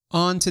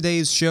On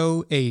today's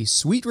show, a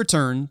sweet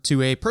return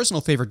to a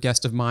personal favorite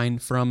guest of mine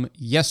from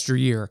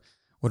yesteryear.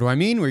 What do I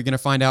mean? We're going to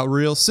find out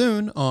real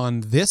soon on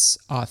This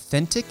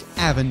Authentic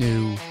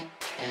Avenue.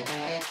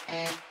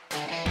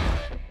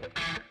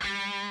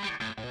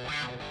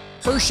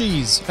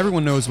 Hershey's.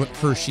 Everyone knows what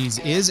Hershey's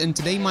is, and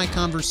today my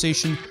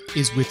conversation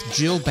is with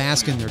Jill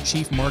Baskin, their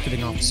Chief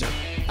Marketing Officer.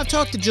 I've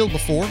talked to Jill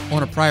before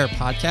on a prior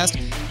podcast,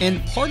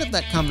 and part of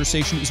that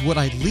conversation is what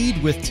I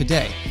lead with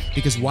today,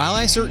 because while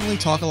I certainly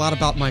talk a lot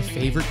about my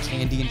favorite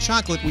candy and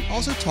chocolate, we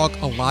also talk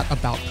a lot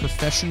about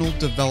professional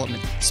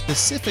development,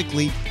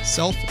 specifically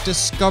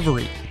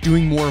self-discovery,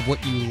 doing more of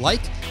what you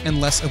like and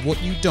less of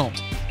what you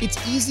don't.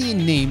 It's easy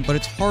in name, but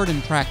it's hard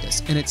in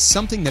practice, and it's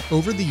something that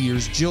over the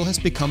years Jill has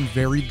become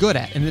very good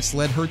at, and it's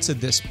led her to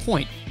this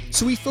point.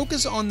 So we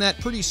focus on that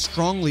pretty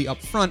strongly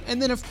up front,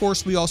 and then of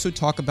course we also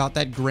talk about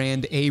that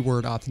grand A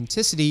word,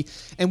 authenticity,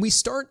 and we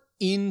start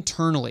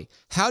internally.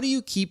 How do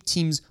you keep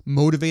teams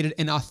motivated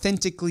and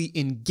authentically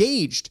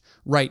engaged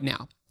right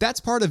now? That's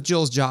part of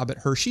Jill's job at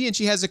Hershey, and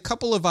she has a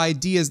couple of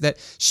ideas that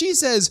she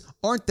says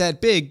aren't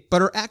that big,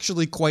 but are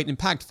actually quite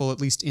impactful,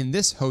 at least in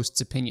this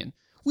host's opinion.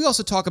 We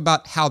also talk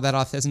about how that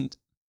authenticity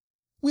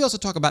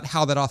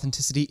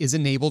is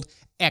enabled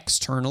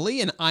externally,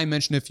 and I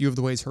mention a few of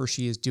the ways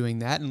Hershey is doing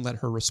that and let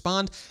her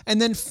respond.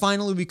 And then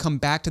finally, we come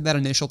back to that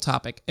initial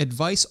topic,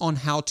 advice on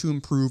how to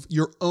improve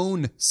your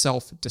own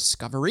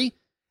self-discovery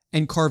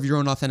and carve your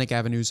own authentic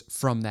avenues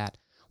from that.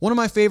 One of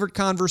my favorite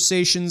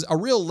conversations, a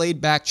real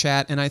laid-back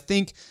chat, and I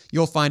think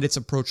you'll find it's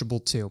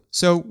approachable too.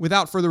 So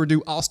without further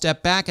ado, I'll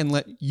step back and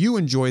let you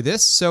enjoy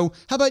this. So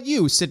how about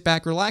you sit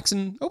back, relax,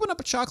 and open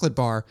up a chocolate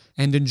bar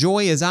and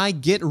enjoy as I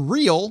get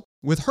real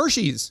with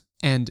Hershey's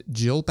and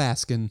Jill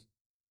Baskin.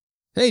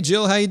 Hey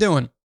Jill, how you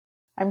doing?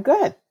 I'm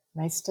good.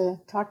 Nice to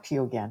talk to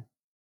you again.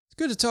 It's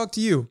good to talk to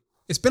you.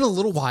 It's been a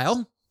little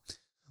while.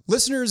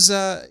 Listeners,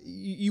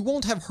 you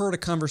won't have heard a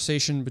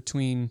conversation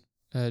between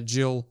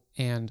Jill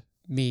and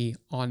me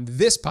on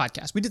this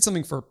podcast. We did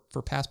something for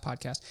past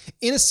podcasts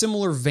in a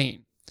similar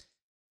vein.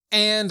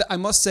 And I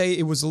must say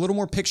it was a little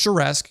more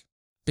picturesque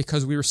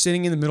because we were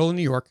sitting in the middle of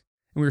New York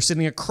and we were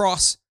sitting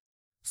across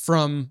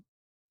from,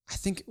 I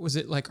think, was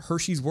it like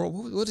Hershey's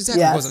World? What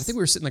exactly was it? I think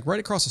we were sitting like right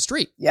across the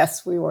street.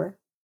 Yes, we were.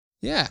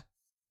 Yeah.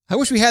 I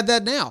wish we had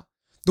that now.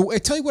 I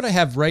tell you what I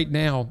have right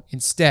now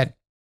instead.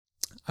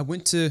 I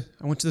went to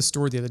the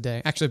store the other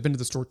day. Actually, I've been to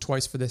the store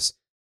twice for this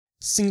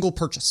single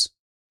purchase.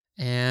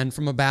 And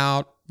from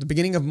about the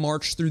beginning of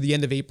March through the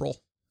end of April,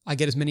 I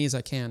get as many as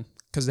I can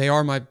because they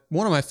are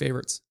one of my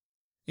favorites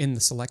in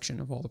the selection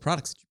of all the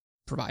products that you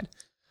provide.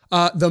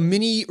 The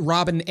mini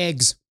robin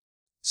eggs,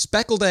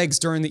 speckled eggs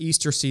during the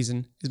Easter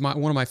season is one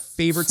of my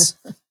favorites.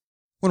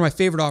 One of my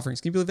favorite offerings.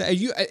 Can you believe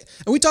that?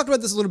 And we talked about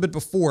this a little bit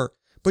before,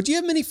 but do you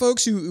have many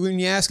folks who, when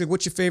you ask like,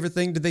 what's your favorite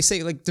thing, did they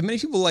say like, do many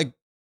people like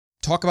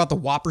talk about the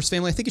Whoppers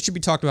family? I think it should be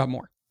talked about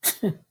more.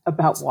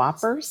 About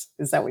Whoppers?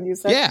 Is that what you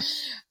said? Yeah.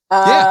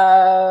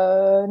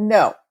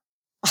 No,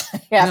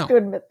 I have to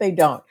admit they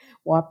don't.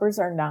 Whoppers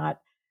are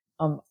not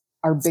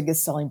our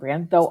biggest selling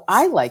brand, though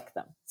I like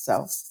them.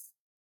 So,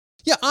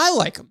 yeah, I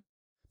like them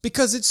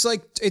because it's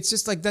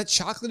just like that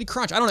chocolatey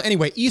crunch. I don't know.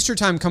 Anyway, Easter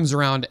time comes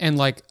around and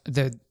like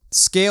the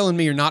scale and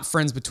me are not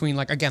friends between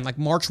like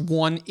March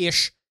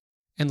 1-ish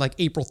and like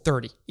April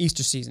 30,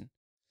 Easter season.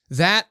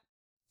 That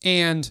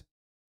and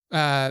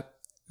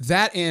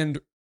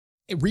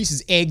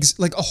Reese's eggs,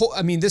 like a whole,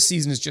 I mean, this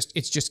season is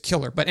just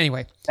killer. But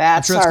anyway,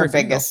 that's our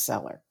biggest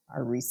seller,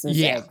 our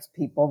Reese's eggs.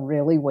 People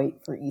really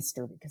wait for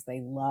Easter because they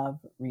love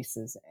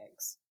Reese's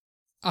eggs.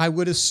 I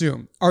would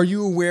assume. Are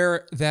you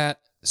aware that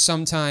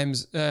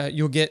sometimes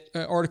you'll get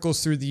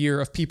articles through the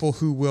year of people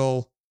who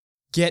will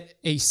get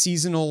a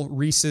seasonal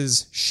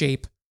Reese's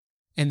shape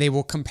and they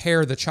will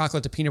compare the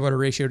chocolate to peanut butter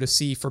ratio to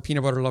see for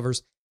peanut butter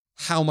lovers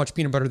how much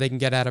peanut butter they can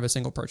get out of a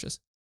single purchase?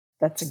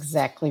 That's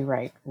exactly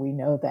right. We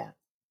know that.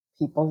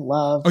 People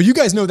love. Oh, you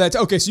guys know that.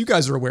 Okay, so you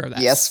guys are aware of that.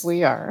 Yes,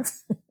 we are.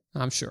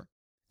 I'm sure.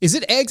 Is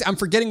it eggs? I'm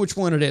forgetting which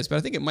one it is, but I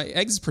think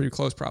eggs is pretty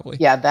close probably.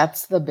 Yeah,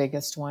 that's the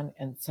biggest one.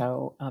 And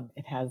so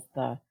it has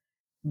the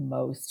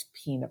most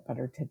peanut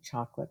butter to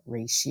chocolate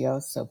ratio.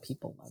 So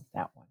people love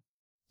that one.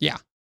 Yeah.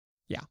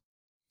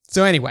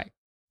 So anyway,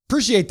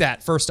 appreciate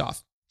that first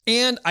off.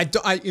 And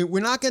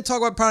we're not going to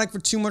talk about product for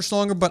too much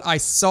longer, but I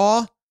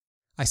saw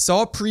a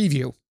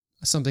preview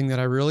of something that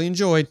I really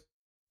enjoyed,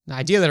 an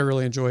idea that I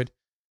really enjoyed.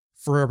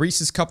 For a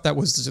Reese's cup that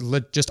was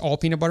just all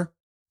peanut butter.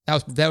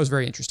 That was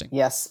very interesting.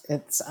 Yes,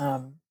 it's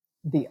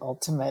the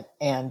ultimate,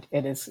 and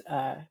it is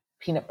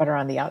peanut butter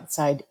on the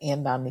outside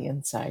and on the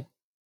inside.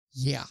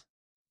 Yeah.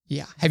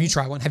 Have you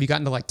tried one? Have you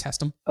gotten to like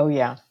test them? Oh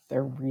yeah,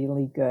 they're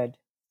really good.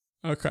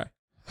 Okay.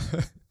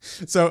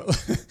 So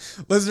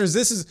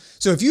listeners,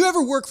 so if you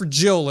ever work for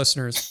Jill,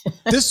 listeners,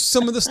 this is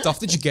some of the stuff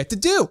that you get to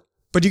do,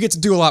 but you get to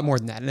do a lot more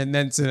than that. And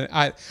then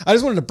I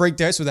just wanted to break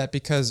the ice with that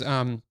because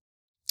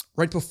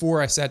right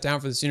before I sat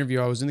down for this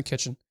interview, I was in the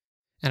kitchen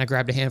and I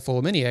grabbed a handful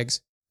of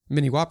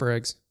mini Whopper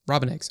eggs,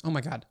 robin eggs. Oh my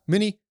God.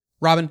 Mini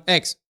robin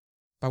eggs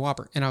by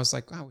Whopper. And I was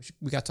like, wow,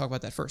 we got to talk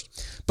about that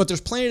first. But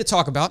there's plenty to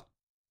talk about,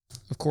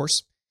 of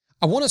course.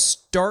 I want to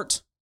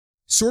start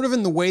sort of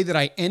in the way that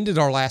I ended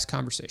our last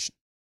conversation,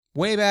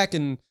 way back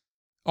in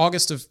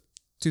August of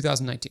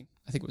 2019.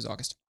 I think it was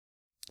August.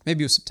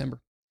 Maybe it was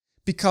September.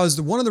 Because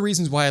one of the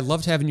reasons why I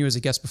loved having you as a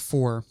guest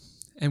before,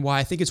 and why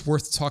I think it's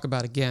worth to talk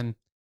about again,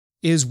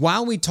 is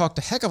while we talked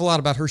a heck of a lot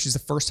about Hershey's the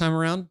first time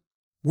around,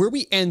 where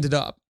we ended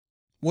up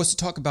was to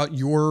talk about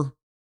your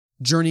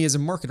journey as a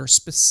marketer,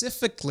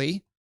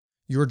 specifically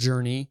your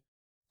journey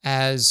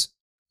as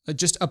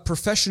just a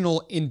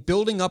professional in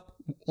building up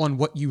on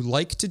what you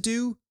like to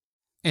do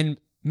and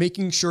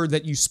making sure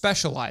that you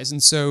specialize.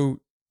 And so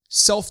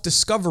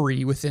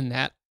self-discovery within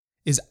that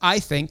is, I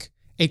think,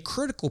 a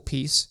critical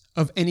piece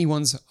of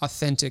anyone's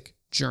authentic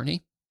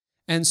journey.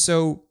 And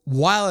so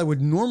while I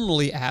would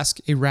normally ask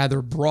a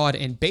rather broad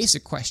and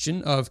basic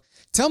question of,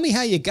 tell me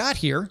how you got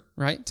here,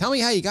 right? Tell me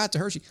how you got to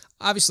Hershey.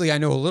 Obviously, I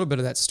know a little bit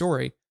of that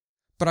story,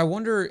 but I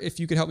wonder if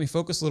you could help me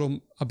focus a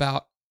little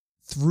about,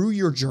 through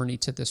your journey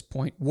to this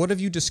point, what have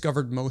you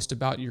discovered most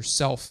about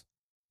yourself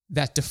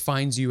that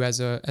defines you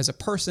as a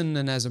person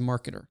and as a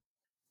marketer?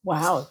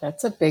 Wow,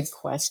 that's a big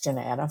question,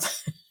 Adam.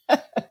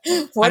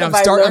 What have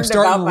I learned I'm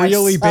starting about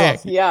really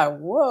myself? big. Yeah,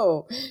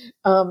 whoa.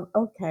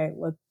 Okay,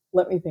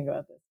 let me think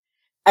about this.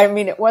 I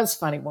mean, it was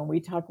funny when we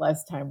talked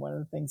last time. One of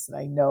the things that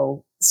I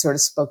know sort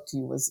of spoke to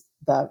you was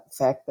the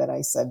fact that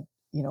I said,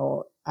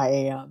 that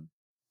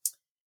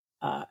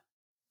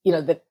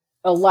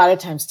a lot of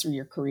times through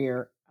your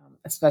career,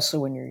 especially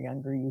when you're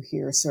younger, you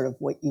hear sort of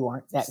what you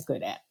aren't that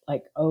good at,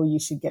 like, oh, you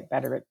should get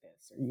better at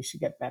this, or you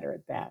should get better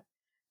at that.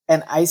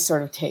 And I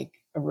sort of take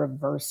a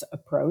reverse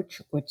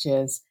approach, which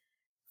is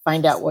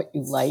find out what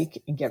you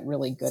like and get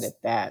really good at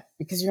that,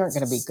 because you aren't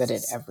going to be good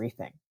at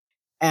everything.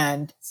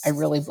 And I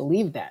really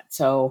believe that.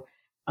 So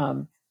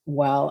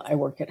while I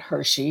work at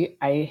Hershey,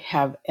 I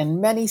have,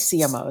 and many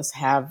CMOs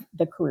have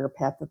the career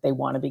path that they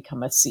want to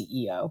become a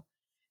CEO.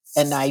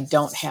 And I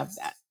don't have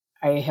that.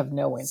 I have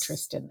no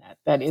interest in that.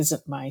 That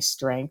isn't my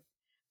strength.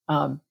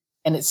 And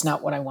it's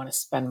not what I want to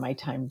spend my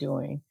time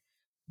doing.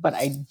 But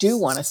I do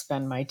want to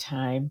spend my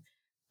time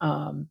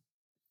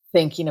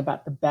thinking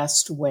about the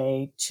best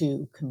way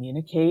to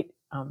communicate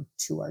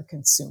to our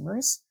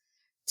consumers,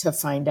 to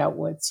find out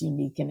what's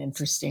unique and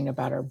interesting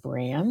about our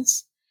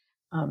brands,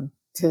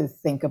 to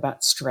think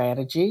about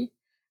strategy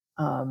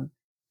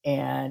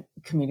and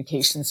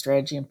communication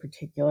strategy in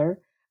particular,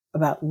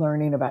 about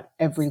learning about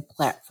every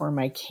platform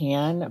I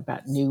can,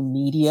 about new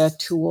media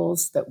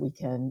tools that we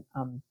can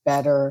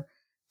better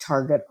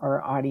target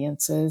our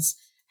audiences,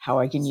 how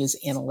I can use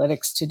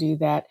analytics to do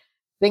that.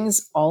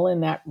 Things all in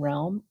that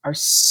realm are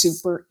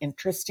super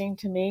interesting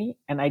to me.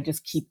 And I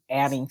just keep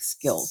adding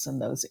skills in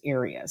those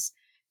areas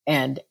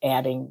and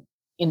adding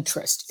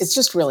interest. It's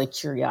just really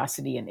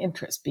curiosity and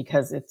interest,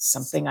 because it's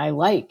something I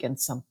like and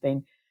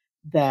something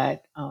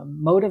that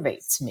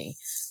motivates me.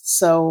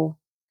 So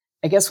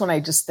I guess when I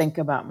just think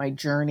about my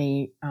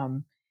journey,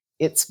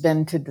 it's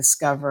been to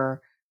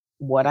discover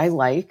what I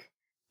like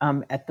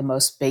at the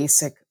most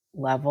basic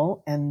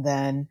level. And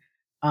then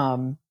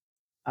how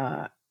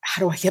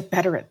do I get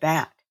better at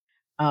that?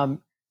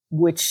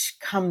 Which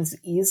comes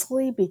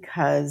easily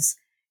because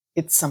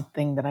it's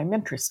something that I'm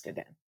interested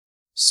in.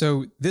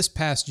 So this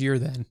past year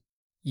then,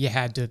 you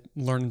had to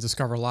learn and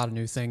discover a lot of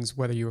new things,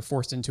 whether you were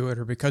forced into it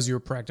or because you were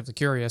proactively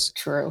curious.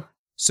 True.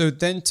 So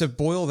then to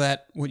boil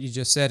that, what you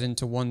just said,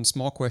 into one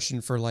small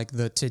question for like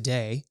the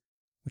today,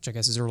 which I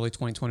guess is early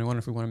 2021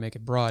 if we want to make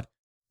it broad,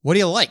 what do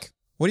you like?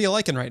 What are you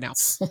liking right now?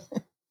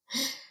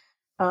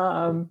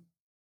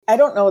 I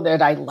don't know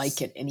that I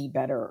like it any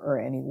better or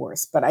any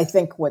worse, but I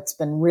think what's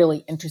been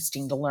really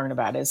interesting to learn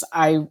about is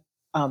I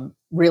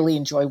really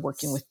enjoy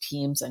working with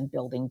teams and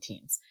building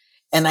teams.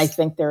 And I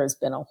think there has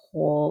been a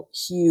whole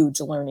huge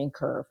learning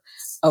curve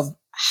of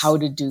how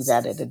to do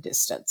that at a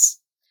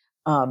distance.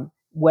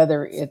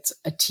 Whether it's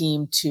a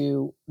team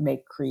to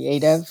make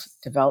creative,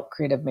 develop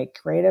creative, make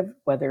creative,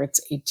 whether it's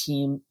a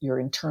team, your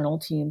internal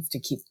teams to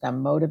keep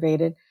them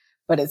motivated.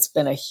 But it's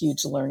been a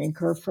huge learning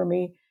curve for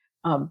me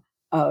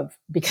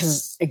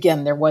because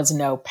again, there was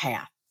no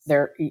path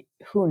there.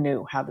 Who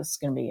knew how this is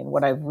going to be? And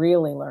what I've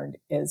really learned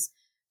is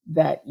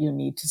that you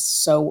need to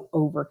so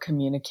over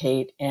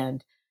communicate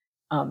and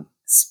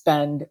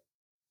spend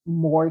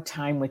more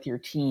time with your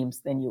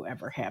teams than you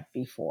ever have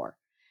before,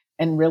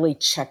 and really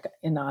check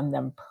in on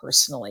them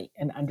personally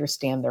and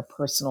understand their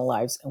personal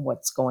lives and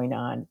what's going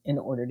on in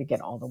order to get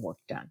all the work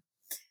done.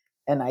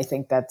 And I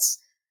think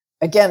that's,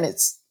 again,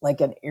 it's like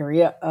an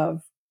area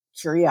of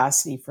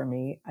curiosity for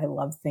me. I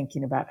love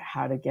thinking about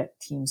how to get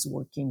teams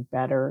working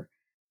better,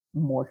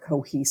 more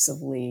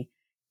cohesively,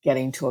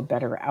 getting to a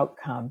better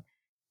outcome.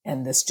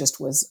 And this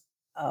just was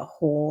a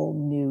whole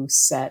new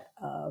set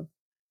of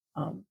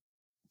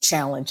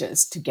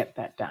challenges to get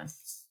that done.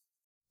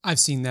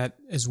 I've seen that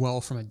as well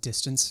from a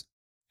distance.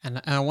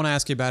 And I want to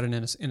ask you about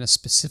it in a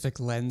specific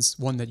lens,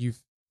 one that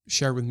you've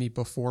shared with me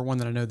before, one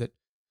that I know that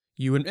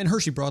you and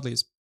Hershey broadly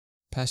is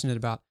passionate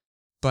about.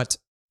 But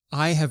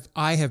I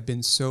have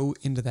been so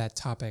into that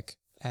topic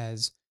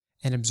as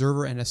an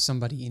observer and as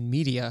somebody in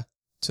media,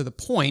 to the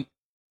point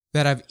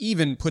that I've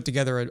even put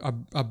together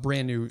a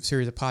brand new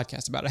series of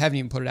podcasts about. I haven't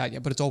even put it out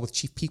yet, but it's all with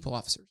chief people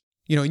officers.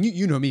 And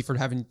you know me for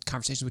having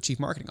conversations with chief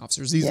marketing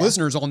officers. These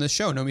listeners on this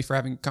show know me for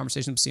having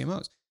conversations with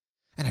CMOs.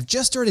 And I've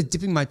just started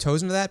dipping my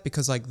toes into that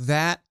because like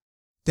that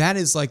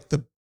is like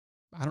can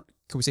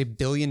we say $1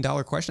 billion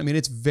question? I mean,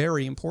 it's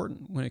very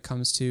important when it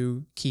comes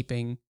to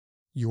keeping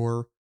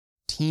your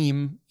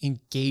team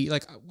engaged.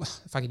 Like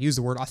if I could use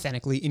the word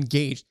authentically,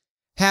 engaged,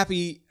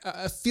 happy,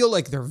 feel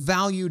like they're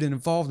valued and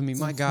involved. I mean,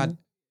 my God,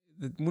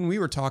 when we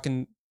were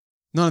talking,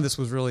 none of this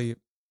was really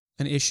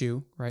an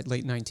issue, right?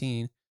 Late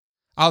 19.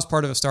 I was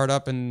part of a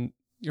startup and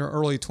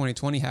early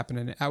 2020 happened,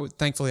 and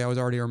thankfully I was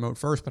already remote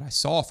first, but I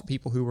saw for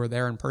people who were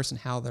there in person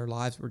how their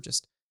lives were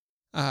just,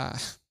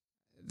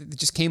 it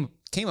just came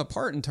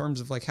apart in terms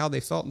of like how they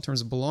felt in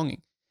terms of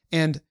belonging.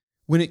 And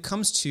when it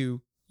comes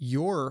to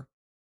your,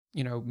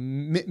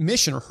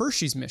 mission or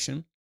Hershey's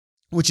mission,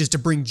 which is to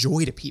bring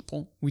joy to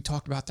people, we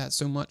talked about that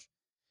so much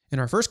in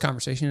our first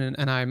conversation,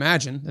 and I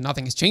imagine that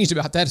nothing has changed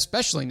about that,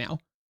 especially now.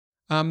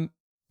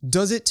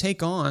 Does it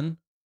take on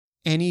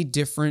any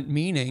different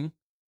meaning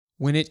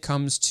when it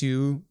comes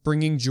to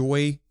bringing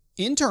joy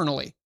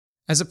internally,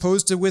 as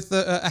opposed to with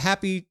a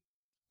happy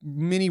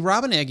mini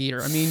robin egg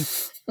eater? I mean,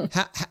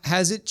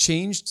 has it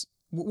changed?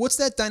 What's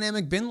that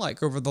dynamic been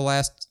like over the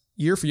last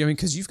year for you? I mean,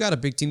 because you've got a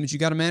big team that you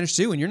got to manage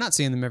too, and you're not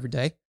seeing them every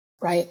day.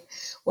 Right.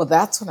 Well,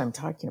 that's what I'm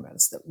talking about,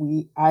 is that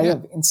I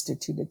have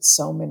instituted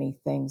so many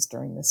things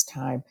during this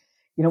time.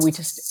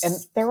 And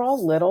they're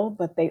all little,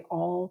 but they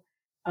all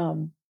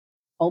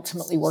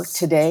ultimately work.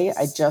 Today,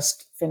 I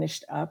just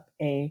finished up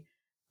a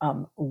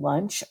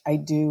lunch. I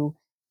do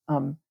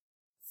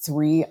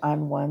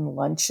 3-on-1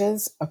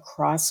 lunches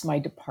across my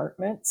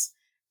departments.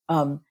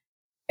 And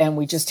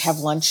we just have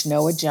lunch,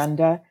 no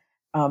agenda,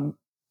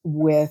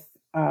 with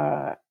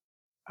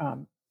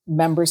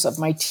members of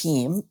my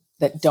team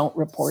that don't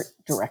report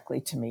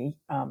directly to me,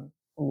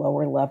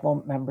 lower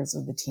level members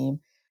of the team.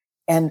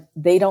 And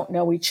they don't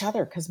know each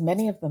other because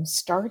many of them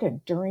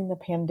started during the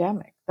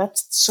pandemic.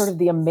 That's sort of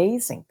the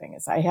amazing thing,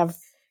 is I have,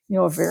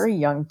 a very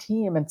young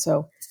team. And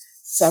so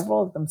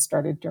several of them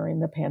started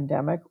during the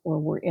pandemic or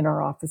were in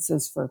our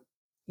offices for,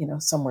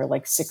 somewhere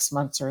like 6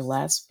 months or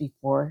less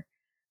before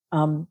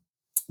the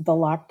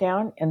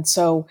lockdown. And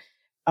so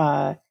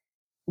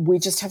we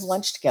just have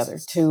lunch together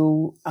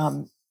to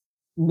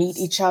meet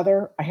each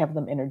other. I have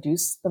them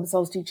introduce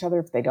themselves to each other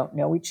if they don't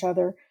know each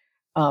other.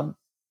 And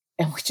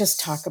we just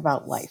talk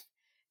about life.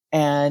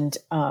 And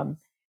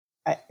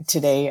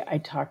today I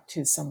talked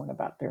to someone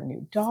about their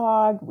new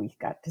dog. We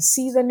got to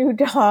see the new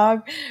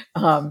dog.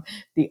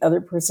 The other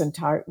person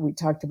we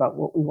talked about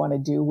what we want to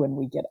do when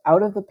we get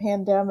out of the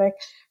pandemic.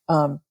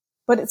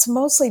 But it's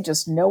mostly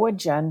just no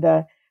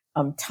agenda,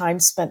 time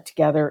spent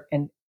together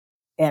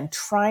and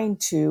trying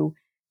to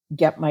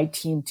get my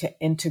team to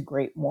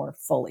integrate more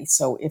fully.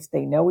 So if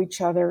they know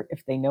each other,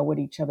 if they know what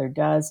each other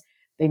does,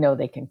 they know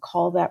they can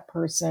call that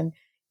person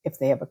if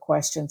they have a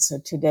question. So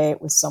today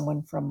it was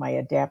someone from my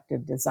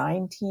adaptive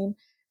design team,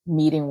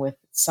 meeting with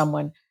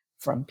someone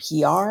from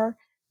PR,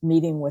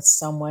 meeting with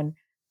someone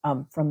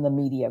from the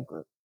media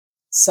group.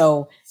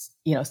 So,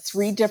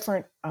 3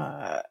 different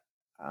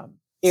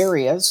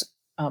areas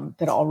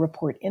that all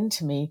report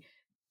into me.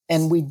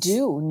 And we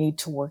do need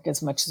to work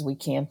as much as we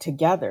can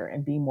together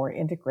and be more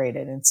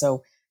integrated. And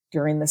so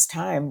during this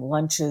time,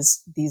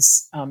 lunches,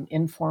 these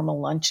informal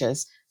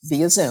lunches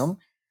via Zoom,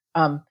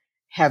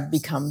 have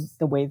become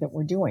the way that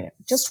we're doing it.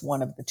 Just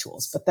one of the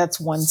tools, but that's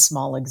one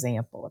small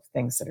example of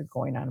things that are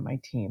going on in my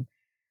team.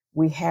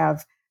 We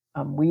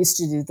used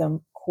to do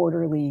them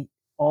quarterly,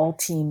 all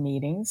team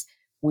meetings.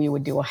 We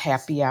would do a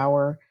happy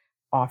hour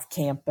off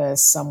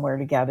campus somewhere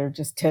together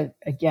just to,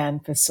 again,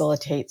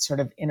 facilitate sort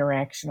of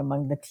interaction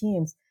among the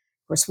teams. Of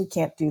course, we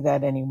can't do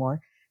that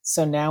anymore.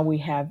 So now we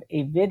have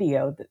a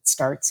video that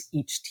starts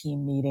each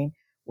team meeting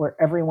where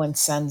everyone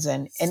sends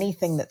in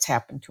anything that's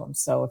happened to them.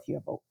 So if you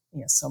have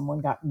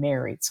someone got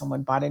married,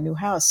 someone bought a new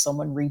house,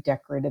 someone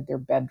redecorated their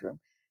bedroom,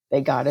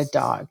 they got a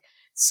dog.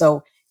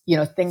 So,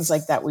 things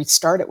like that. We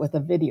start it with a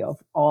video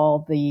of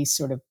all the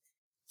sort of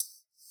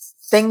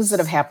things that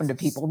have happened to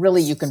people.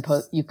 Really, you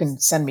can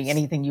send me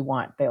anything you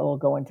want. They'll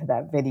go into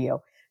that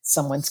video.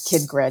 Someone's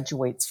kid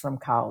graduates from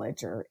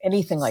college or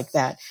anything like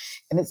that.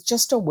 And it's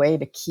just a way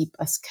to keep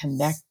us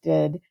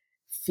connected,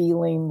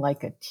 feeling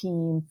like a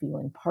team,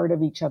 feeling part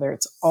of each other.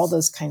 It's all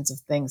those kinds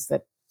of things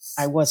that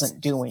I wasn't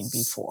doing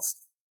before.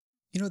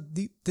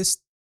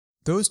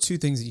 Those 2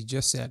 things that you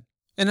just said,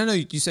 and I know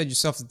you said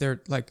yourself that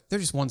they're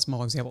just one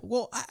small example.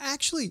 Well,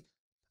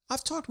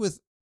 I've talked with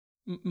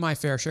my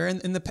fair share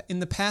in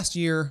the past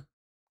year,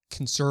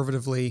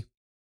 conservatively,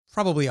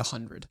 probably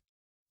 100,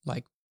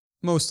 like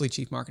mostly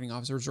chief marketing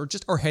officers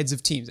or heads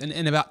of teams,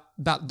 and about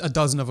a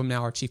dozen of them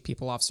now are chief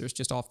people officers,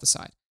 just off the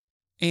side.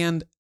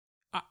 And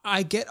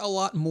I get a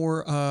lot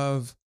more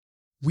of,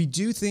 we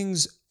do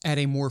things at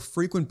a more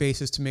frequent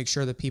basis to make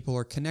sure that people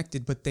are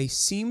connected, but they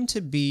seem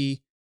to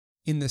be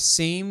in the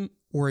same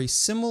or a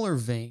similar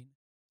vein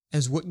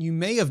as what you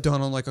may have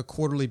done on like a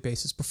quarterly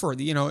basis before.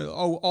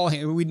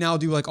 We now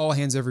do like all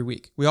hands every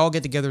week. We all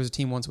get together as a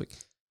team once a week.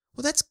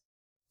 Well, that's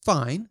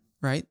fine,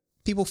 right?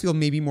 People feel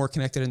maybe more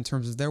connected in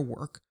terms of their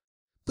work,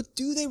 but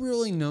do they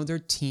really know their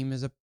team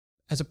as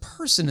a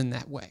person in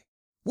that way?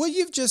 What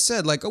you've just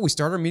said, like, oh, we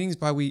start our meetings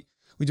by we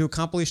do a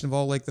compilation of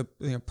all like the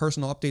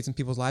personal updates in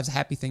people's lives,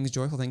 happy things,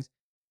 joyful things,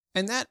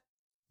 and that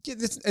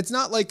it's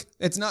not like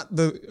it's not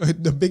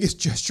the biggest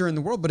gesture in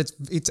the world, but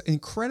it's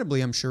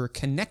incredibly, I'm sure,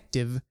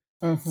 connective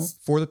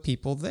for the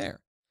people there.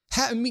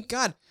 I mean,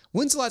 God,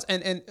 when's the last,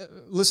 and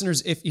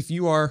listeners, if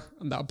you are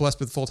blessed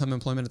with full-time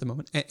employment at the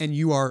moment and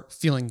you are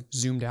feeling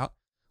zoomed out,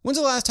 when's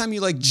the last time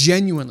you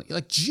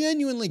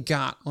genuinely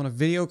got on a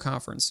video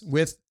conference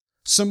with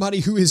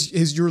somebody who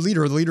is your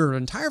leader or the leader of an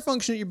entire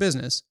function at your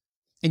business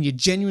and you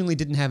genuinely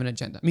didn't have an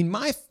agenda? I mean,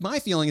 my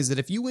feeling is that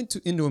if you went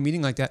into a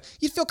meeting like that,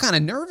 you'd feel kind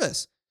of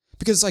nervous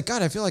because it's like,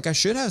 God, I feel like I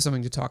should have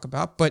something to talk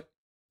about, but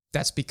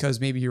that's because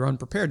maybe you're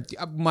unprepared.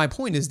 My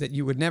point is that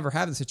you would never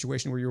have the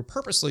situation where you were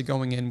purposely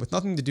going in with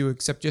nothing to do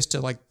except just to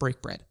like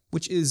break bread,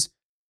 which is,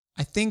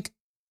 I think,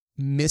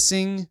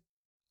 missing.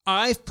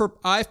 I've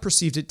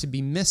perceived it to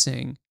be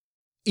missing,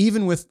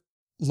 even with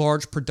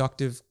large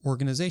productive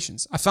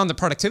organizations. I found that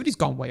productivity's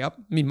gone way up.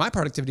 I mean, my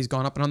productivity's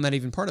gone up, and I'm not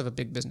even part of a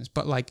big business.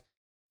 But like,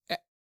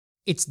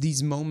 it's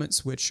these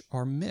moments which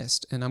are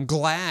missed, and I'm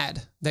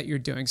glad that you're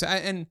doing so.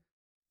 And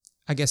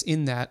I guess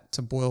in that,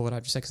 to boil what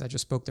I've just said, because I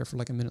just spoke there for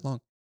like a minute long,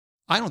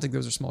 I don't think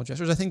those are small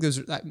gestures. I think those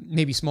are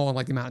maybe small in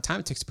like the amount of time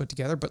it takes to put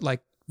together, but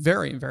like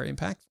very, very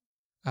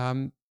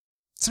impactful.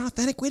 It's an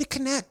authentic way to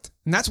connect,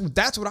 and that's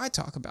what I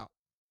talk about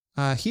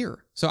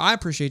here. So I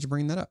appreciate you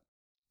bringing that up.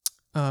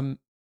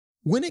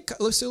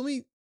 So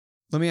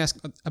let me ask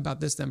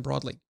about this then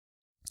broadly,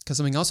 because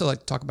something else I like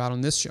to talk about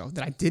on this show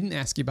that I didn't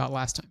ask you about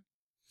last time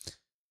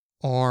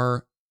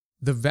are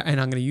and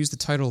I'm going to use the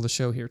title of the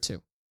show here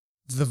too,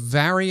 the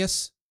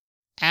various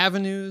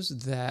avenues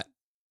that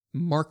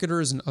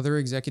marketers and other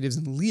executives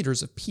and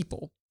leaders of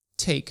people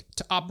take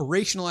to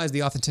operationalize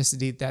the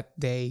authenticity that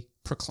they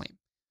proclaim.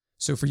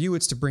 So for you,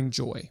 it's to bring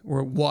joy,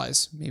 or it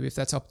was. Maybe if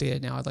that's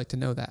updated now, I'd like to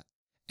know that.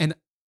 And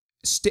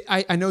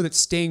I know that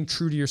staying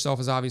true to yourself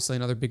is obviously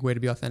another big way to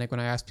be authentic. When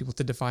I ask people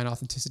to define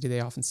authenticity,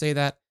 they often say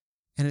that.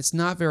 And it's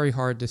not very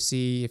hard to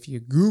see if you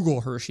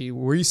Google Hershey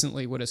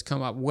recently what has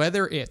come up,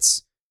 whether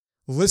it's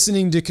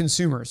listening to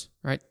consumers,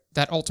 right?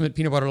 That ultimate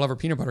peanut butter lover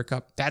peanut butter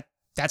cup,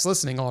 that's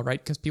listening, all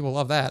right, because people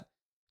love that,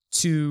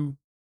 to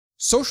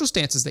social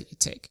stances that you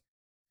take,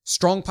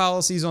 strong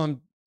policies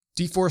on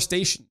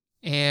deforestation.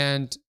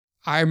 And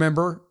I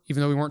remember,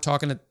 even though we weren't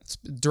talking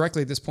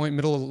directly at this point,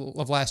 middle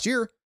of last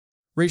year,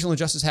 racial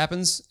injustice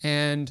happens,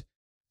 and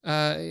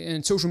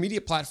social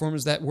media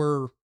platforms that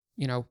were,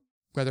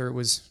 whether it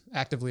was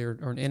actively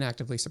or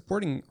inactively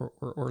supporting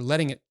or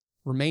letting it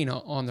remain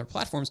on their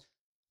platforms,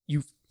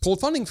 you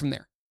pulled funding from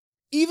there.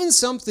 Even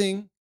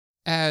something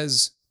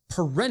as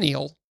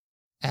perennial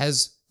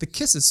as the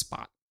Kisses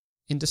spot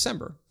in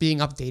December being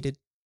updated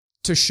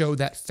to show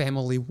that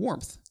family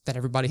warmth that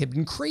everybody had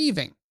been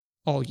craving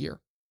all year.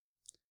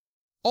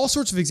 All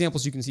sorts of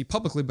examples you can see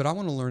publicly, but I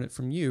want to learn it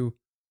from you.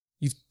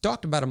 You've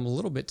talked about them a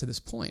little bit to this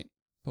point,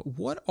 but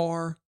what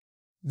are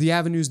the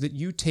avenues that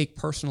you take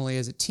personally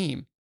as a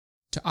team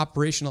to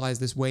operationalize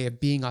this way of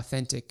being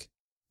authentic,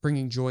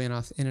 bringing joy in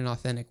an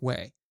authentic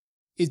way?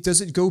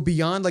 Does it go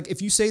beyond, like,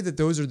 if you say that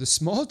those are the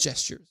small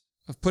gestures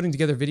of putting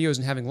together videos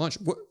and having lunch,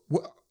 what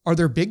are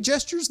there big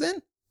gestures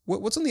then?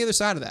 What's on the other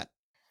side of that?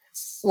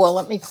 Well,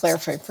 let me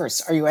clarify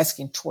first. Are you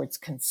asking towards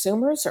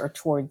consumers or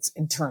towards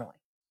internally?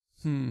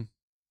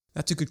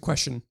 That's a good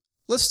question.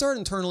 Let's start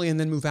internally and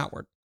then move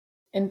outward.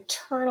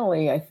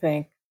 Internally, I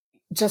think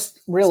just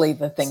really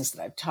the things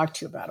that I've talked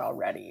to you about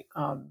already.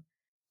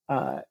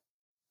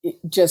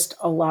 Just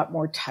a lot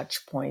more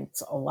touch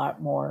points, a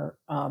lot more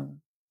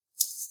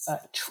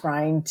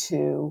trying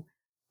to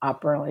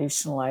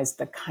operationalize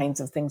the kinds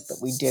of things that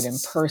we did in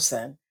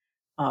person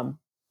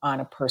on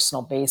a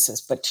personal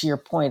basis. But to your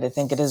point, I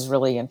think it is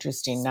really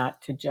interesting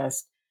not to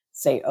just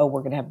say, oh,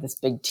 we're going to have this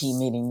big team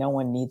meeting. No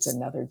one needs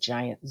another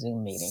giant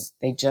Zoom meeting.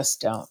 They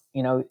just don't,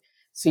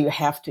 so you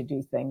have to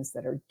do things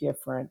that are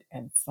different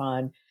and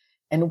fun.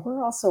 And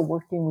we're also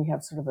we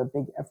have sort of a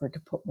big effort to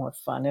put more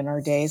fun in our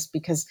days,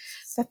 because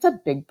that's a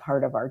big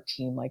part of our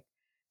team. Like,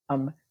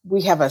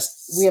 we have a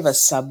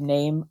sub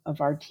name of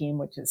our team,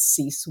 which is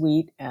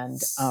C-Suite.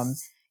 And,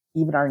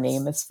 even our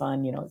name is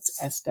fun, it's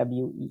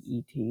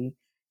SWEET.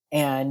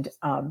 And,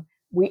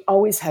 we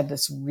always had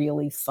this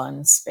really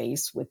fun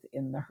space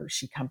within the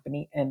Hershey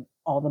company, and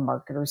all the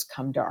marketers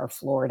come to our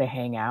floor to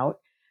hang out.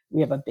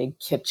 We have a big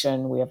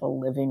kitchen. We have a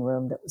living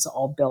room that was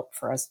all built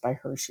for us by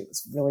Hershey. It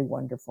was really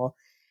wonderful.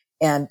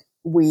 And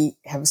we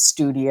have a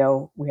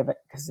studio.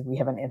 Because we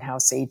have an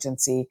in-house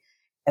agency.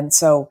 And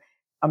so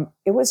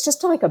it was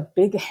just like a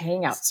big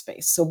hangout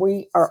space. So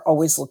we are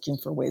always looking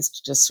for ways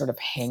to just sort of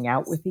hang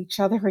out with each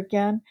other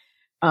again.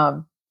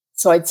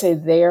 So I'd say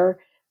the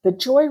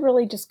joy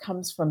really just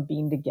comes from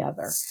being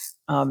together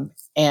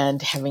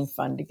and having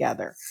fun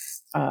together.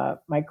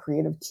 My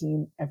creative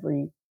team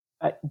every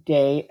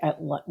day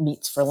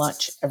meets for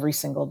lunch every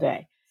single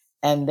day.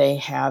 And they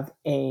have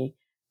a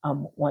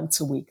once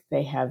a week,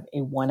 they have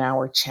a 1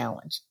 hour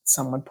challenge.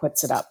 Someone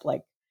puts it up,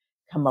 like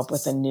come up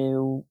with a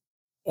new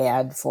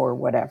ad for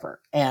whatever.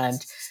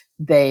 And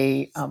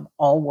they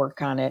all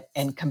work on it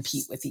and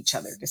compete with each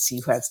other to see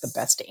who has the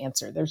best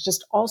answer. There's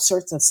just all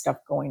sorts of stuff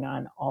going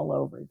on all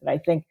over that I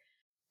think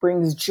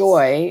brings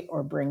joy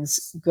or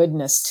brings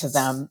goodness to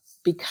them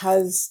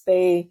because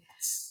they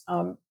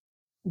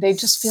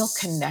just feel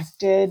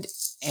connected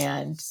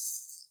and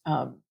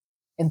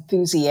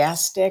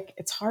enthusiastic.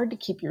 It's hard to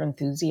keep your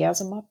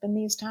enthusiasm up in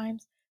these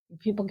times.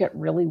 People get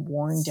really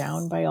worn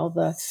down by all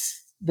the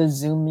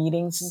Zoom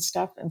meetings and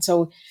stuff. And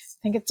so I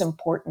think it's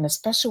important,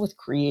 especially with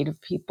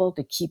creative people,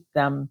 to keep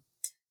them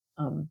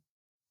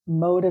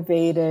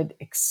motivated,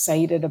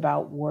 excited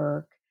about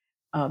work,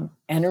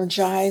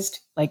 energized,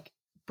 like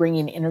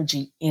bringing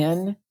energy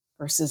in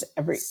versus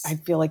I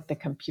feel like the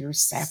computer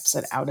saps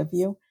it out of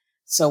you.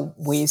 So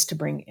ways to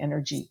bring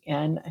energy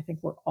in, I think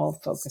we're all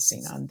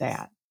focusing on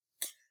that.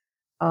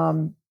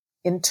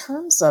 In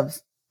terms of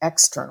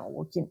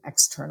working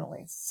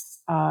externally,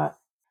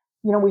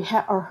 we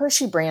have our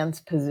Hershey brand's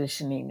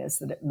positioning is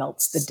that it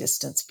melts the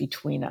distance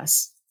between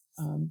us.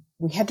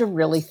 We had to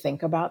really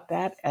think about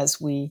that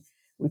as we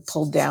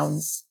pulled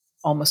down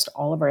almost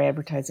all of our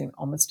advertising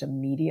almost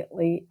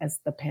immediately as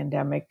the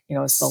pandemic,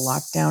 as the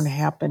lockdown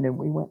happened and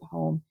we went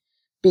home,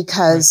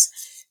 because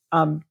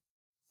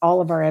all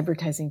of our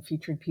advertising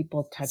featured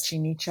people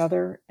touching each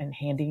other and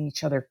handing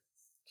each other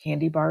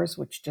candy bars,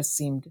 which just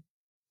seemed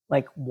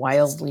like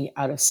wildly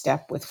out of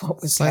step with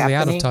what was slightly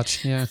happening. Out of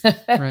touch. Yeah.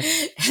 Right.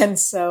 And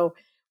so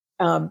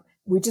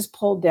we just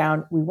pulled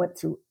down, we went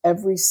through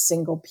every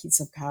single piece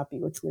of copy,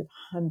 which we have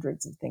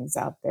hundreds of things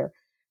out there,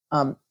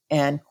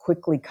 and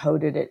quickly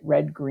coded it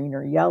red, green,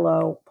 or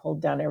yellow,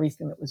 pulled down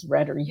everything that was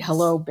red or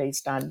yellow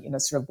based on,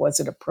 sort of, was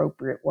it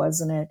appropriate,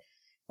 wasn't it?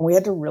 And we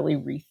had to really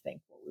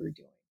rethink what we were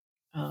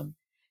doing.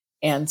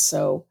 And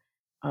so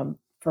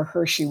for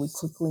Hershey, we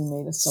quickly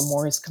made a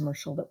s'mores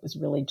commercial that was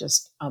really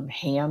just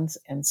hands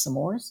and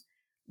s'mores.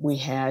 We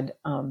had,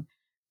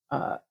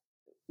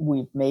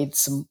 we've made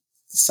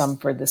some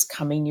for this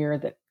coming year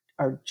that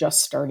are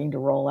just starting to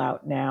roll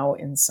out now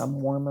in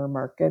some warmer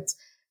markets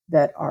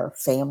that are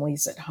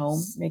families at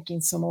home making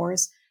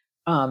s'mores.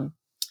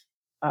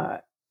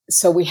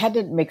 So we had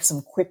to make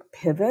some quick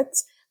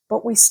pivots,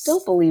 but we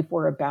still believe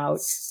we're about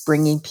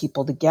bringing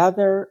people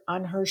together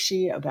on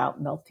Hershey, about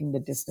melting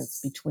the distance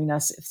between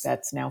us, if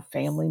that's now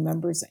family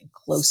members, and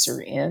closer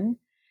in.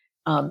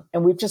 And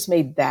we've just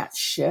made that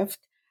shift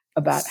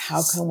about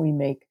how can we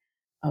make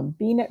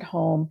being at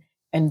home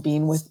and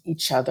being with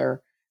each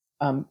other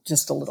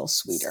just a little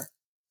sweeter,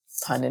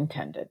 pun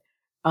intended.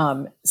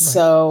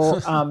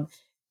 So,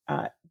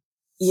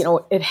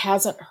 it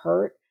hasn't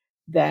hurt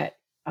that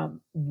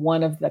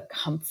one of the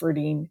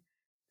comforting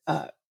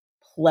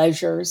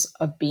pleasures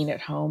of being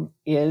at home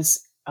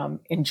is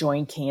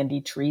enjoying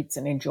candy treats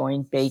and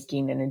enjoying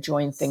baking and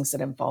enjoying things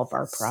that involve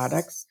our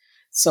products.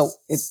 So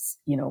it's,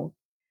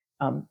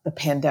 the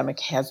pandemic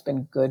has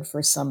been good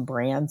for some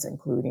brands,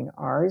 including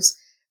ours.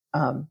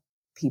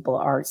 People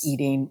are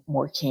eating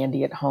more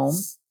candy at home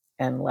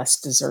and less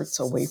desserts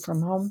away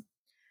from home.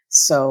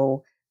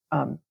 So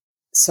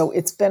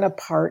it's been a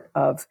part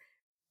of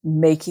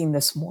making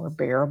this more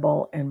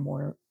bearable and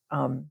more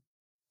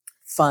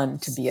fun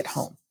to be at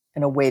home,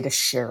 and a way to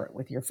share it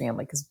with your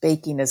family. Because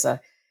baking is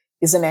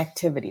an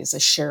activity, is a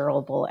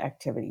shareable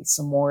activity.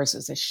 S'mores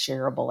is a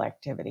shareable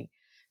activity.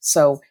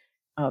 So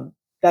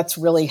that's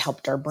really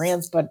helped our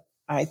brands, but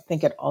I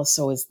think it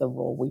also is the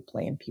role we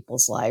play in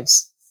people's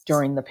lives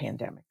during the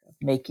pandemic, of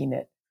making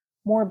it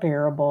more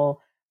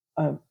bearable,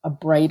 a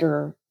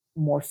brighter,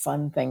 more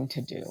fun thing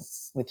to do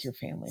with your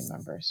family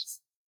members.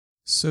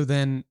 So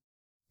then,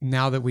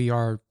 now that we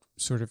are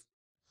sort of,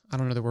 I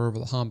don't know that we're over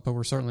the hump, but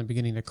we're certainly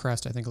beginning to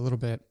crest, I think, a little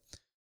bit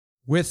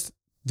with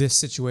this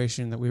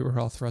situation that we were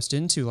all thrust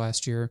into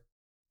last year.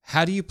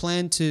 How do you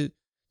plan to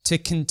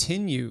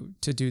continue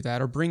to do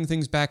that, or bring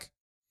things back,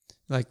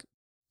 like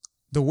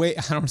the way,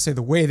 I don't want to say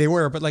the way they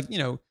were, but like,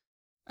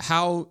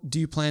 how do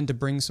you plan to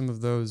bring some of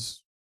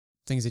those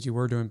things that you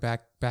were doing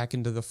back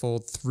into the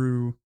fold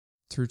through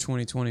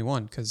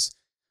 2021? Because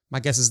my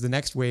guess is the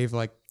next wave,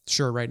 like,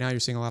 sure, right now you're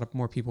seeing a lot of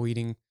more people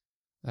eating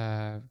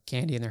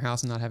candy in their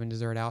house and not having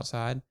dessert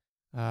outside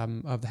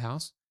of the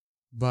house.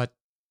 But,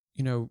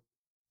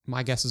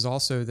 my guess is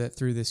also that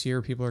through this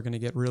year, people are going to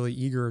get really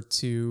eager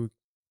to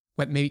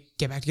maybe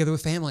get back together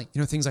with family,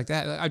 things like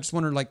that. I just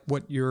wonder, like,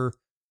 what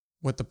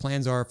the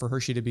plans are for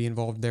Hershey to be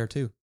involved there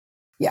too.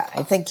 Yeah,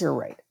 I think you're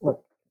right.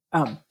 Look,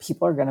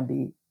 people are going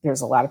to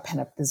there's a lot of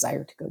pent up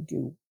desire to go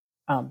do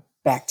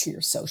back to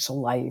your social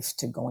life,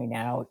 to going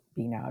out,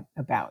 being out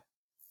about.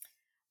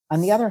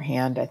 On the other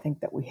hand, I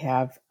think that we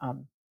have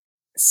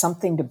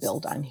something to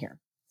build on here.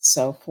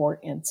 So, for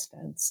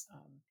instance,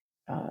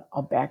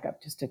 I'll back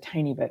up just a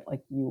tiny bit.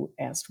 Like you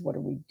asked, what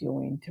are we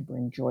doing to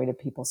bring joy to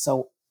people?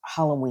 So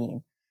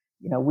Halloween,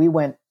 we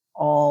went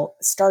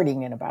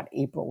starting in about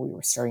April, we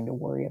were starting to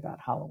worry about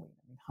Halloween.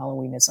 I mean,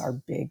 Halloween is our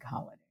big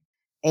holiday.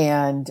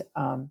 And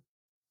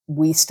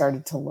we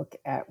started to look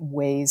at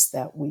ways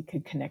that we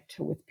could connect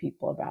with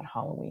people about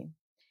Halloween.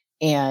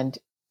 And,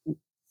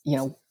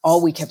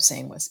 all we kept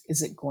saying was,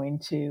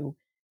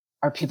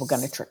 are people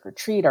going to trick or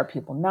treat? Are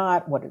people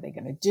not? What are they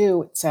going to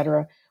do, et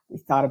cetera? We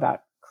thought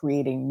about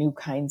creating new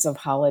kinds of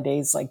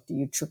holidays, like, do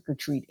you trick or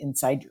treat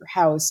inside your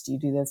house? Do you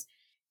do this?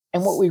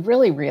 And what we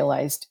really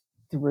realized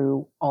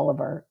through all of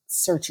our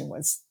searching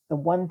was the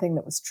one thing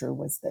that was true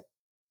was that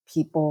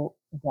people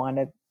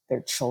wanted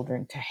their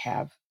children to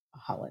have a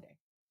holiday.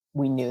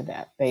 We knew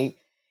that. It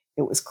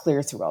was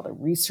clear through all the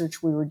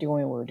research we were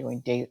doing. We were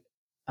doing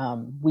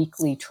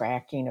weekly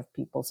tracking of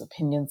people's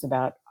opinions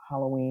about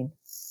Halloween.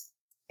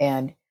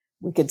 And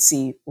we could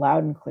see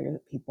loud and clear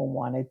that people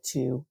wanted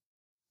to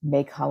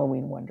make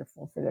Halloween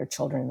wonderful for their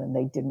children, and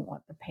they didn't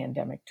want the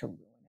pandemic to ruin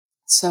it.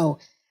 So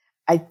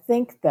I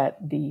think that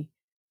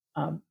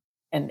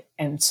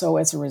so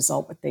as a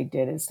result, what they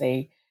did is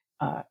they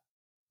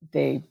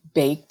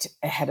baked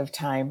ahead of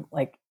time,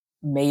 like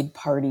made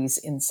parties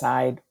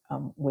inside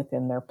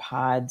within their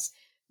pods.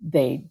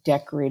 They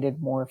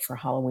decorated more for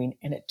Halloween,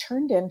 and it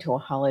turned into a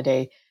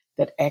holiday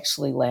that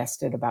actually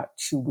lasted about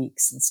 2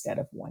 weeks instead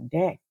of one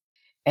day.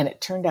 And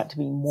it turned out to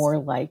be more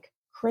like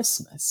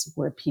Christmas,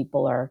 where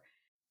people are,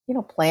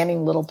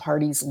 planning little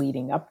parties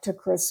leading up to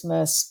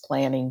Christmas,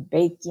 planning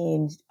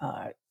baking,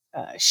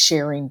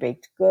 sharing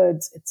baked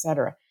goods,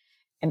 etc.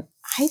 And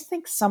I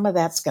think some of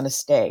that's going to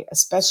stay,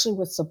 especially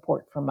with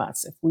support from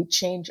us. If we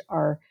change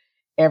our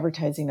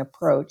advertising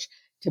approach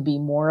to be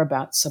more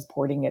about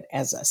supporting it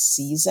as a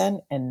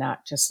season and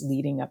not just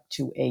leading up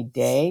to a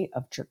day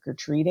of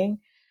trick-or-treating,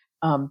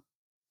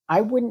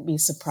 I wouldn't be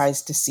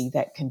surprised to see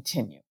that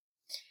continue.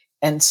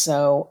 And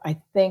so I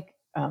think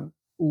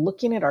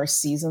looking at our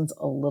seasons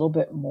a little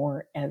bit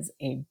more as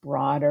a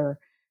broader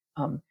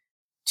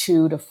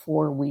 2 to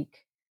 4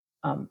 week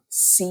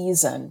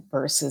season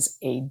versus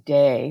a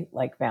day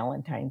like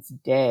Valentine's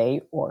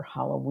Day or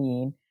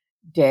Halloween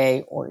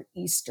Day or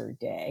Easter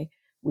Day.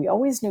 We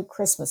always knew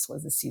Christmas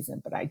was a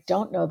season, but I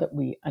don't know that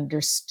we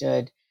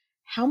understood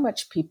how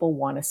much people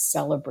want to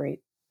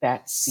celebrate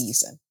that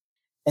season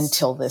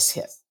until this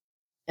hit.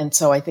 And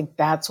so I think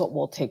that's what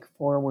we'll take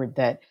forward,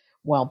 that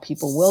while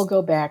people will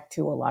go back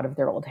to a lot of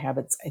their old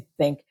habits, I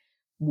think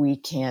we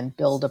can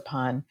build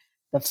upon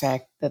the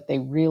fact that they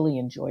really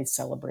enjoy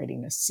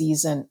celebrating a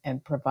season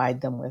and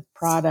provide them with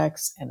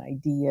products and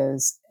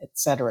ideas, et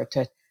cetera,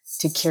 to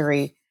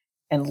carry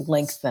and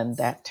lengthen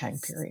that time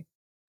period.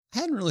 I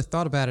hadn't really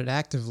thought about it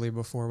actively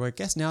before, but I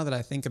guess now that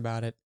I think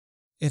about it,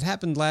 it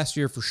happened last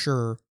year for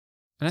sure.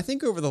 And I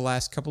think over the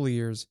last couple of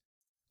years,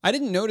 I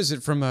didn't notice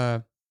it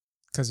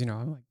because,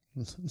 I'm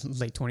like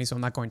late 20s, so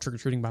I'm not going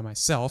trick-or-treating by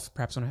myself.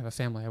 Perhaps when I have a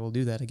family, I will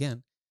do that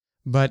again.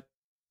 But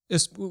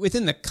just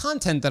within the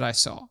content that I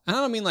saw, and I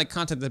don't mean like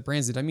content that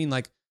brands did, I mean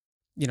like,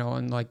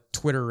 on like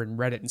Twitter and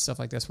Reddit and stuff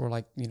like this, where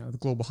like, the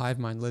global hive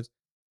mind lives.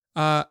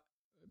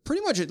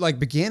 Pretty much it like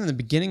began in the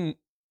beginning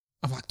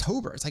of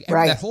October. It's like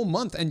that whole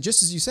month. And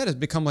just as you said, it's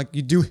become like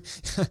you do,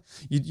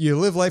 you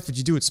live life, but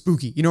you do it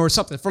spooky, or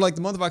something for like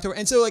the month of October.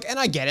 And so like, and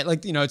I get it,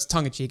 like, it's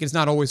tongue in cheek. It's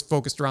not always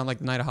focused around like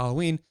the night of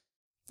Halloween.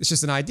 It's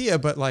just an idea,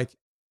 but like,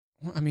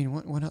 I mean,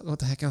 what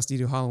the heck else do you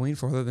do Halloween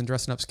for other than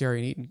dressing up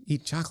scary and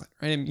eating chocolate,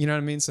 right? And you know what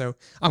I mean? So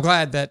I'm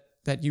glad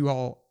that you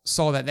all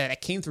saw that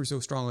it came through so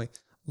strongly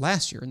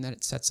last year, and that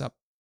it sets up,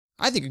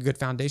 I think, a good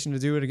foundation to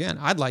do it again.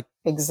 I'd like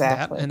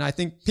that, and I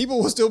think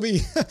people are still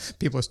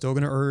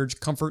going to urge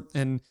comfort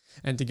and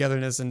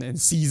togetherness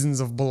and seasons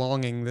of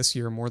belonging this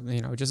year more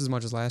than, just as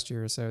much as last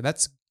year. So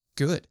that's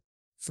good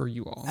for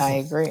you all. I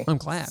agree. I'm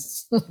glad.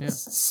 Yeah.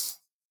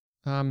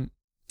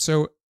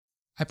 So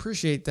I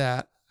appreciate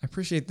that. I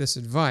appreciate this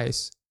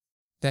advice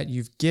that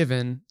you've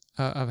given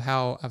of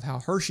how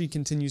Hershey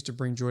continues to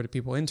bring joy to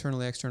people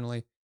internally,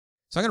 externally.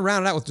 So I'm going to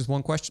round it out with just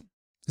one question.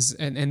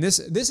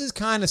 This is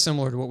kind of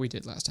similar to what we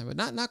did last time, but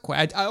not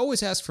quite. I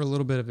always ask for a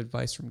little bit of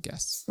advice from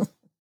guests.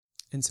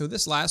 And so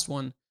this last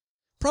one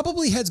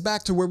probably heads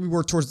back to where we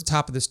were towards the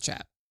top of this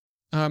chat.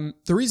 The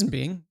reason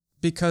being,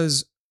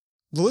 because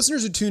the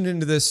listeners who tuned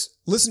into this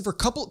listen for a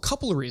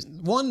couple of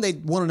reasons. One, they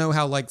want to know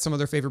how like some of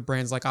their favorite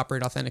brands like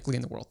operate authentically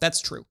in the world.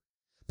 That's true.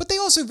 But they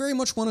also very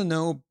much want to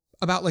know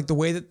about like the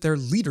way that their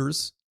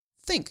leaders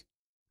think.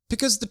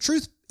 Because the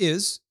truth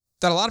is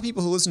that a lot of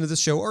people who listen to this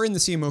show are in the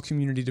CMO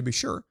community, to be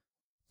sure.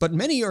 But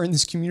many are in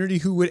this community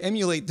who would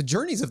emulate the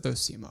journeys of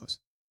those CMOs.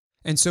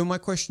 And so my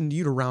question to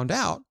you to round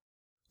out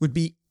would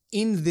be,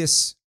 in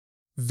this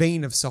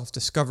vein of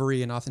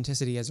self-discovery and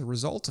authenticity as a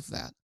result of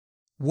that,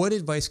 what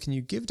advice can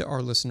you give to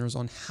our listeners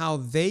on how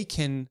they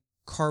can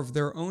carve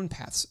their own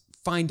paths,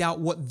 find out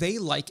what they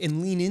like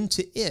and lean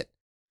into it,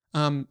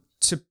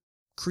 to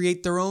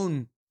create their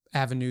own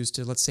avenues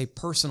to, let's say,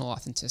 personal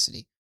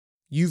authenticity?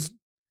 You've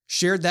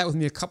shared that with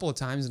me a couple of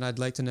times, and I'd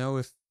like to know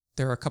if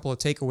there are a couple of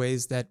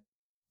takeaways that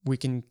we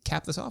can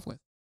cap this off with.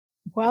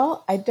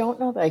 Well, I don't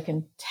know that I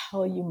can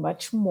tell you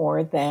much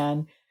more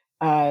than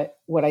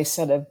what I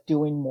said of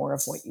doing more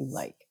of what you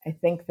like. I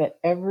think that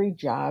every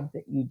job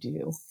that you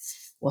do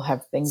will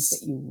have things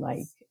that you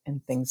like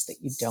and things that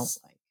you don't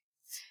like.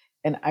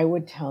 And I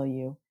would tell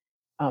you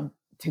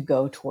to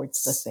go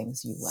towards the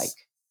things you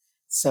like.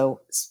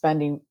 So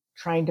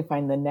trying to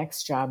find the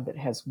next job that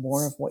has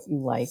more of what you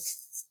like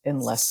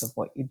and less of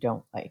what you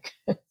don't like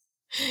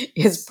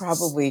is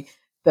probably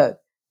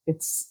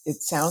it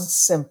sounds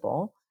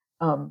simple,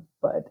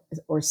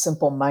 or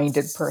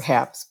simple-minded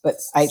perhaps, but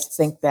I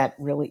think that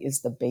really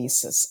is the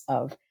basis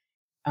of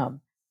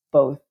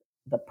both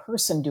the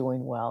person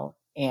doing well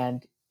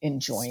and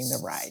enjoying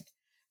the ride.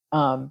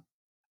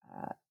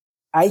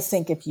 I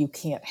think if you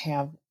can't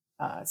have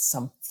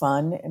some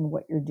fun in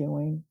what you're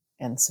doing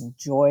and some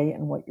joy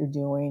in what you're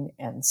doing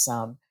and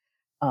some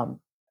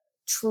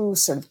true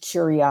sort of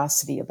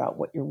curiosity about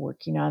what you're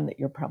working on, that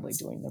you're probably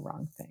doing the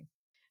wrong thing.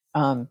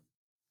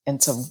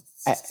 And so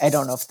I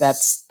don't know if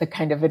that's the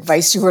kind of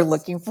advice you were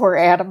looking for,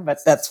 Adam, but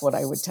that's what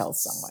I would tell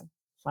someone.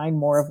 Find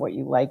more of what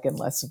you like and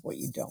less of what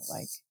you don't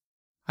like.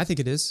 I think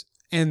it is.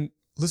 And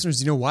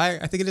listeners, you know why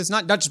I think it is?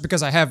 Not just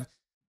because I have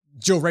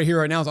Jill right here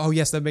right now. Oh,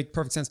 yes, that makes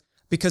perfect sense.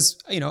 Because,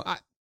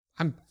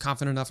 I'm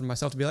confident enough in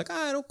myself to be like,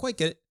 I don't quite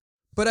get it.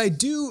 But I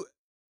do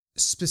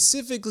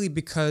specifically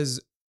because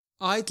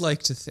I'd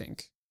like to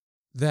think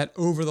that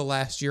over the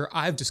last year,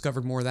 I've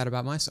discovered more of that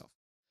about myself.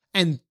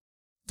 And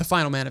the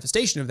final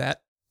manifestation of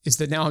that is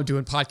that now I'm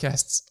doing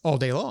podcasts all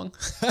day long.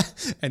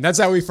 And that's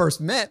how we first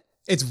met.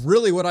 It's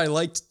really what I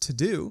liked to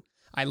do.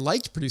 I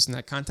liked producing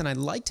that content. I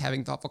liked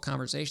having thoughtful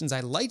conversations. I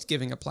liked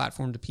giving a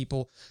platform to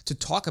people to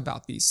talk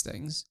about these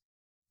things.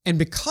 And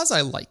because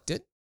I liked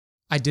it,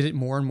 I did it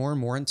more and more and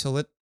more until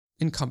it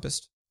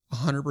encompassed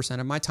 100%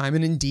 of my time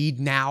and indeed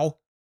now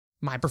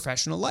my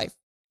professional life.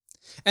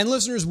 And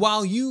listeners,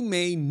 while you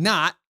may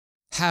not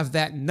have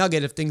that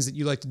nugget of things that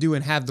you like to do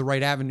and have the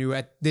right avenue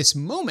at this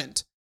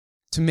moment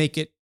to make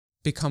it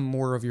become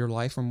more of your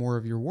life or more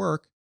of your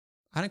work,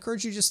 I'd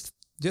encourage you just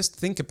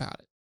think about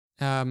it.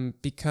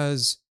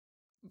 Because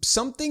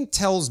something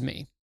tells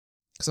me,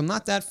 because I'm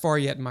not that far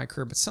yet in my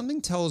career, but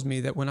something tells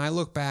me that when I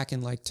look back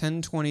in like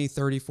 10, 20,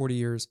 30, 40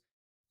 years,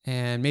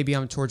 and maybe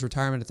I'm towards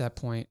retirement at that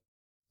point,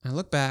 and I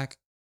look back,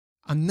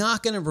 I'm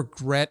not going to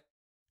regret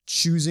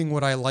choosing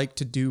what I like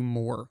to do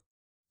more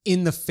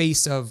in the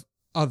face of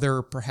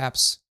other,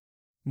 perhaps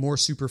more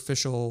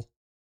superficial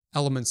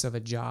elements of a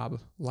job,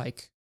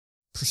 like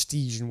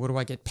prestige and what do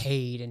I get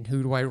paid and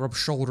who do I rub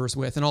shoulders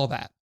with and all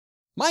that.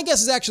 My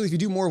guess is actually if you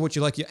do more of what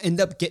you like, you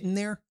end up getting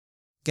there.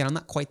 Again, I'm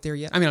not quite there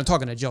yet. I mean, I'm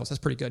talking to Jill, so that's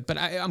pretty good, but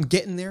I'm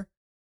getting there.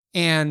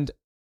 And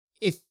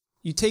if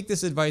you take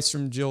this advice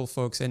from Jill,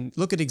 folks, and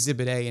look at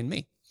Exhibit A and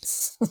me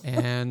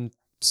and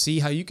see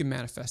how you can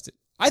manifest it.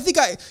 I think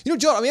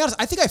Jill, I'll be honest,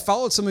 I think I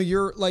followed some of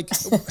your, like,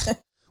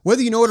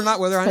 whether you know it or not,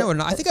 whether I know it or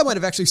not, I think I might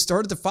have actually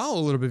started to follow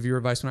a little bit of your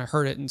advice when I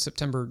heard it in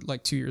September,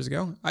 like 2 years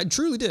ago. I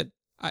truly did.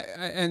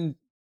 I've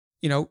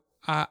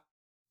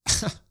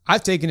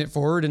taken it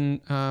forward and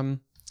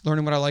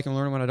learning what I like and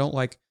learning what I don't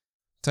like.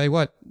 Tell you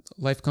what,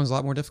 life becomes a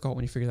lot more difficult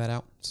when you figure that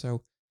out.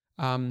 So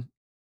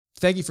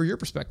thank you for your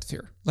perspective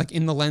here, like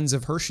in the lens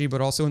of Hershey,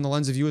 but also in the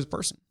lens of you as a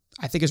person.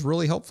 I think it's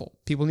really helpful.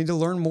 People need to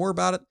learn more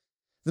about it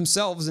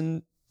themselves,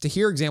 and to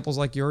hear examples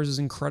like yours is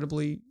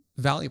incredibly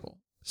valuable.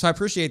 So I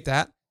appreciate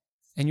that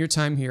and your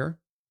time here.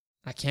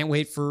 I can't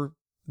wait for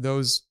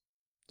those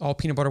all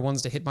peanut butter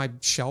ones to hit my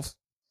shelf.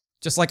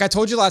 Just like I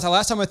told you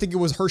last time, I think it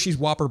was Hershey's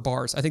Whopper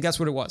bars. I think that's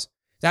what it was.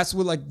 That's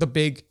what the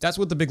big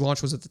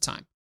launch was at the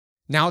time.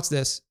 Now it's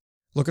this.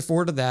 Looking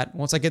forward to that.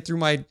 Once I get through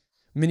my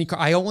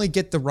I only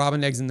get the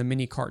robin eggs in the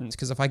mini cartons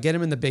because if I get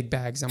them in the big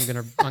bags, I'm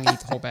gonna eat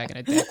the whole bag in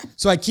a day.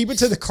 So I keep it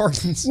to the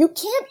cartons. You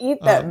can't eat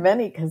that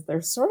many because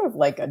they're sort of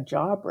like a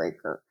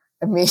jawbreaker.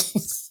 I mean,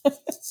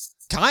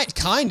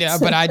 kinda,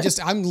 but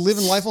I'm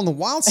living life on the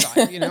wild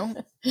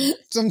side,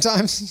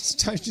 Sometimes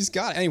you just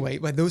got it. Anyway,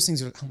 but those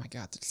things are, oh my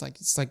God, it's like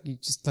you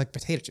just like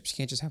potato chips. You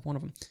can't just have one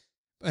of them.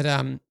 But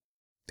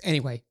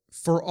anyway,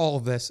 for all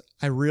of this,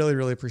 I really,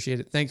 really appreciate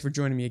it. Thank you for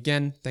joining me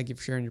again. Thank you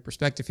for sharing your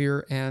perspective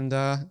here and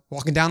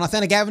walking down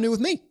Authentic Avenue with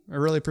me. I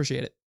really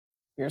appreciate it.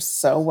 You're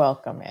so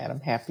welcome, Adam.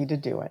 Happy to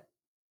do it.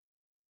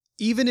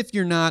 Even if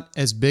you're not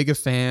as big a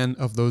fan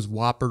of those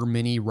Whopper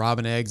mini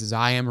robin eggs as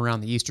I am around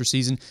the Easter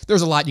season,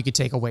 there's a lot you could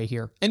take away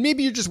here. And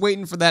maybe you're just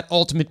waiting for that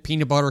ultimate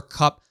peanut butter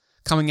cup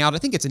coming out. I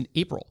think it's in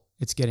April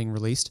it's getting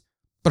released.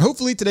 But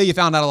hopefully today you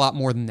found out a lot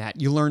more than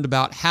that. You learned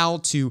about how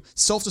to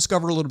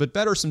self-discover a little bit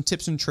better, some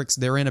tips and tricks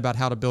therein about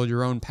how to build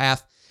your own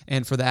path.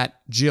 And for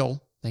that,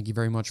 Jill, thank you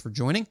very much for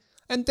joining.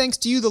 And thanks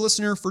to you, the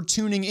listener, for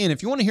tuning in.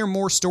 If you want to hear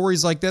more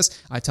stories like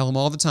this, I tell them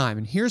all the time.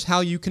 And here's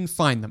how you can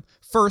find them.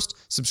 First,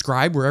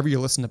 subscribe wherever you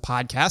listen to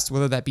podcasts,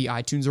 whether that be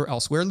iTunes or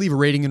elsewhere. Leave a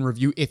rating and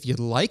review if you'd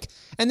like.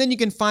 And then you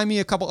can find me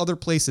a couple other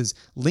places.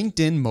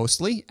 LinkedIn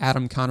mostly.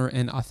 Adam Connor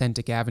and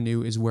Authentic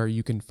Avenue is where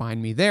you can find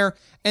me there.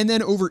 And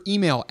then over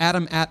email,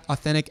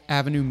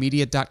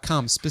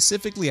 adam@AuthenticAvenueMedia.com.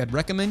 Specifically, I'd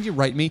recommend you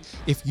write me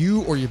if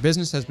you or your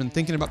business has been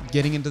thinking about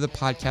getting into the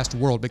podcast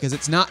world, because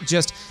it's not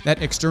just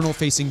that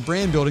external-facing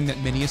brand building that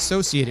many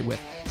associate it with.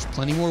 There's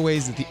plenty more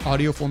ways that the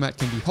audio format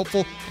can be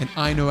helpful, and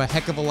I know a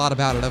heck of a lot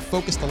about it. I've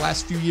focused the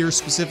last few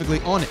years specifically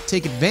on it.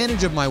 Take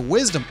advantage of my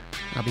wisdom,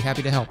 and I'll be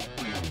happy to help.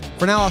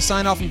 For now, I'll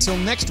sign off until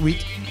next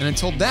week, and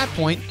until that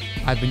point,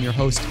 I've been your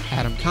host,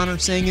 Adam Connor,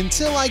 saying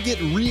until I get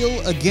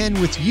real again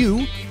with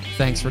you,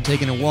 thanks for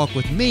taking a walk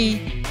with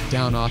me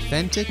down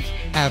Authentic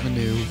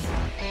Avenue.